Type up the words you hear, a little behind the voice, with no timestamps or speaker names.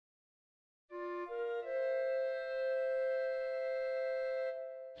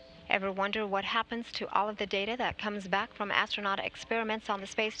Ever wonder what happens to all of the data that comes back from astronaut experiments on the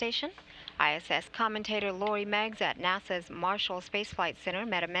space station? ISS commentator Lori Meggs at NASA's Marshall Space Flight Center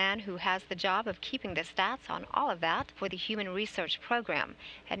met a man who has the job of keeping the stats on all of that for the Human Research Program,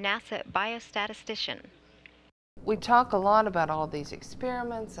 a NASA biostatistician. We talk a lot about all these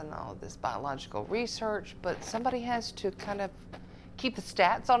experiments and all this biological research, but somebody has to kind of keep the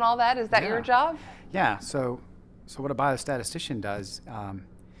stats on all that. Is that your job? Yeah, so what a biostatistician does,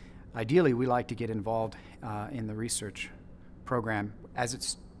 ideally we like to get involved in the research program as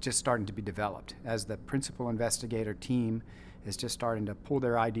it's just starting to be developed, as the principal investigator team is just starting to pull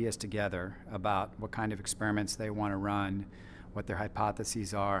their ideas together about what kind of experiments they want to run, what their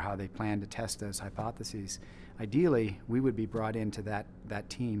hypotheses are, how they plan to test those hypotheses. Ideally, we would be brought into that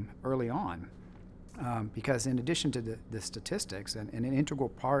team early on. Because in addition to the statistics, and an integral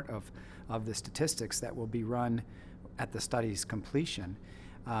part of the statistics that will be run at the study's completion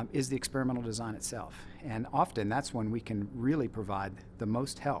is the experimental design itself. And often that's when we can really provide the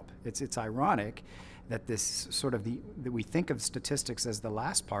most help. It's ironic that this sort of that we think of statistics as the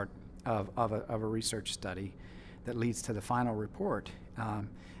last part of a research study that leads to the final report.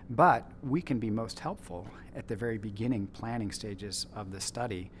 But we can be most helpful at the very beginning planning stages of the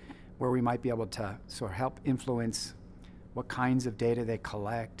study, where we might be able to sort of help influence what kinds of data they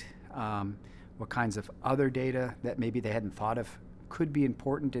collect, what kinds of other data that maybe they hadn't thought of could be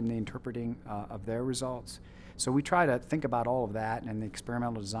important in the interpreting of their results. So we try to think about all of that and the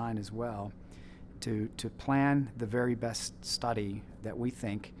experimental design as well to plan the very best study that we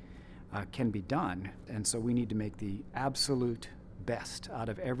think can be done. And so we need to make the absolute best out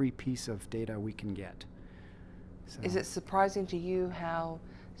of every piece of data we can get. So. Is it surprising to you how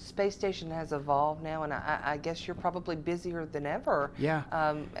space station has evolved now? And I guess you're probably busier than ever. Yeah.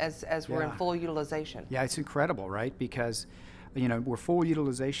 As we're in full utilization. Yeah, it's incredible, right? Because we're full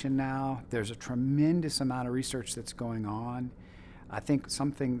utilization now. There's a tremendous amount of research that's going on. I think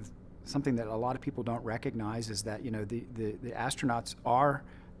something that a lot of people don't recognize is that the astronauts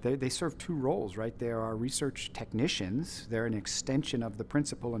they serve two roles, right? They are research technicians. They're an extension of the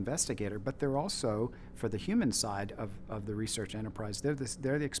principal investigator, but they're also, for the human side of the research enterprise, they're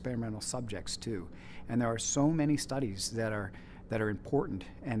the experimental subjects too. And there are so many studies that are important,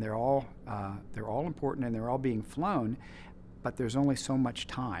 and they're all important, and they're all being flown, but there's only so much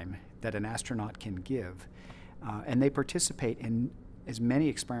time that an astronaut can give. And they participate in as many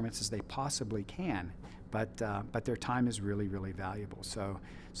experiments as they possibly can, but their time is really, really valuable. So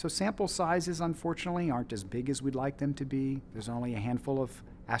sample sizes, unfortunately, aren't as big as we'd like them to be. There's only a handful of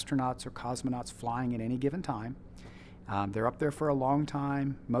astronauts or cosmonauts flying at any given time. They're up there for a long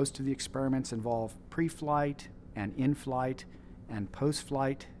time. Most of the experiments involve pre-flight and in-flight and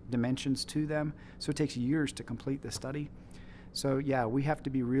post-flight dimensions to them, so it takes years to complete the study. So yeah, we have to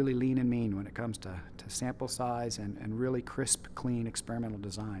be really lean and mean when it comes to sample size and really crisp, clean experimental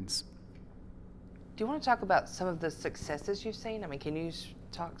designs. Do you want to talk about some of the successes you've seen? I mean, can you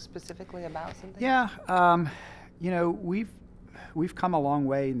talk specifically about something? Yeah, we've come a long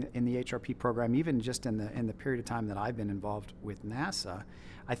way in the HRP program, even just in the period of time that I've been involved with NASA.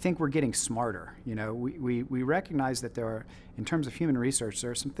 I think we're getting smarter. We recognize that there are, in terms of human research,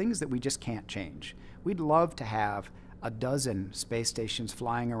 there are some things that we just can't change. We'd love to have a dozen space stations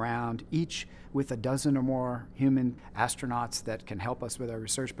flying around, each with a dozen or more human astronauts that can help us with our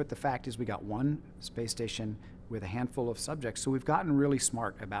research. But the fact is we got one space station with a handful of subjects. So we've gotten really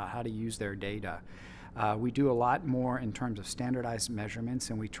smart about how to use their data. We do a lot more in terms of standardized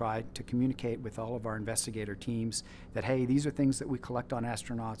measurements, and we try to communicate with all of our investigator teams that, hey, these are things that we collect on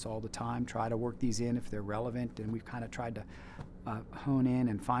astronauts all the time. Try to work these in if they're relevant, and we've kind of tried to hone in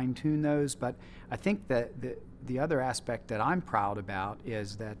and fine-tune those. But I think that the other aspect that I'm proud about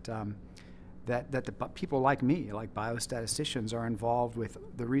is that the people like me, like biostatisticians, are involved with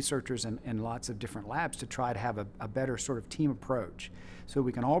the researchers in lots of different labs to try to have a better sort of team approach, so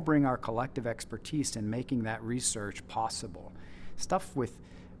we can all bring our collective expertise in making that research possible. Stuff with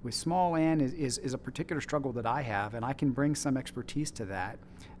small n is a particular struggle that I have, and I can bring some expertise to that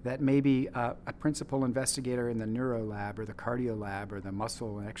maybe a principal investigator in the neuro lab or the cardio lab or the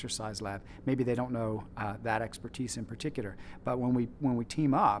muscle and exercise lab, maybe they don't know that expertise in particular. But when we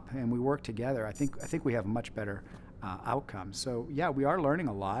team up and we work together, I think we have much better outcomes. So yeah, we are learning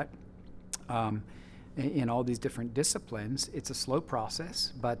a lot in all these different disciplines. It's a slow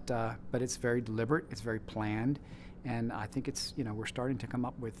process, but it's very deliberate, it's very planned, and I think it's, we're starting to come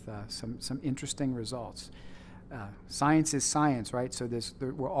up with some interesting results. Science is science, right? So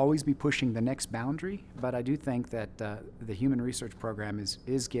we'll always be pushing the next boundary, but I do think that the human research program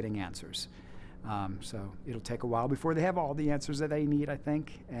is getting answers. So it'll take a while before they have all the answers that they need, I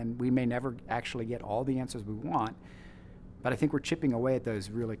think, and we may never actually get all the answers we want, but I think we're chipping away at those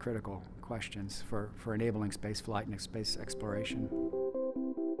really critical questions for enabling space flight and space exploration.